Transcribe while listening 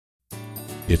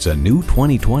It's a new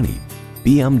 2020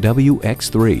 BMW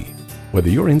X3. Whether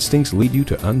your instincts lead you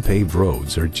to unpaved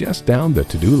roads or just down the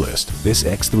to-do list, this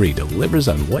X3 delivers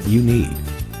on what you need.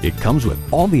 It comes with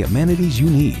all the amenities you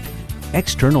need: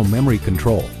 external memory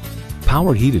control,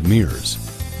 power heated mirrors,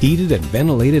 heated and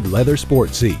ventilated leather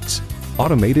sport seats,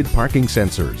 automated parking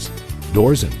sensors,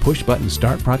 doors and push-button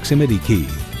start proximity key,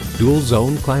 dual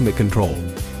zone climate control,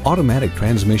 automatic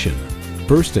transmission,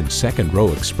 first and second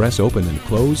row express open and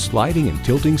close sliding and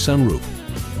tilting sunroof,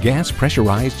 gas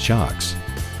pressurized shocks,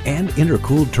 and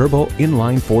intercooled turbo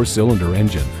inline 4-cylinder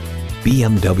engine.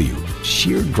 BMW,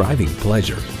 sheer driving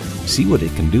pleasure. See what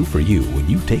it can do for you when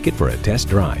you take it for a test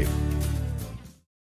drive.